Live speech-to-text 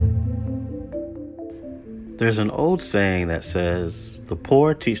There's an old saying that says, the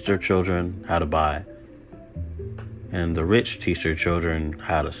poor teach their children how to buy, and the rich teach their children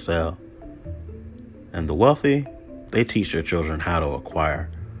how to sell, and the wealthy, they teach their children how to acquire.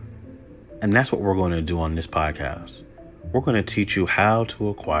 And that's what we're going to do on this podcast. We're going to teach you how to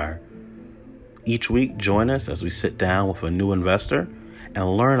acquire. Each week, join us as we sit down with a new investor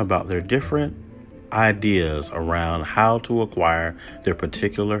and learn about their different ideas around how to acquire their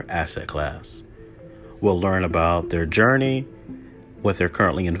particular asset class. We'll learn about their journey, what they're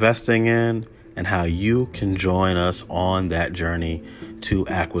currently investing in, and how you can join us on that journey to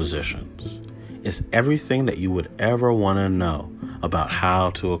acquisitions. It's everything that you would ever want to know about how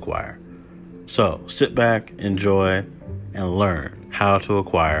to acquire. So sit back, enjoy, and learn how to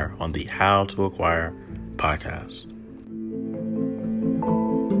acquire on the How to Acquire podcast.